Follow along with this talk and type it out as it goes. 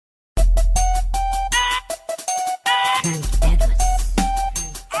Oh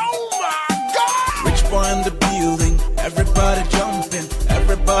my God! Rich boy in the building, everybody jumping,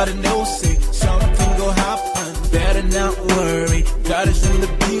 everybody knows it. Something go happen, better not worry. God is in the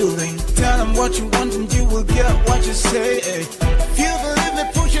building. Tell them what you want and you will get what you say. If you believe me,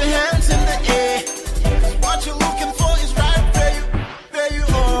 put your hands in the air. What you're looking for is right where you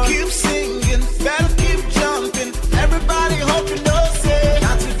are. Keep singing.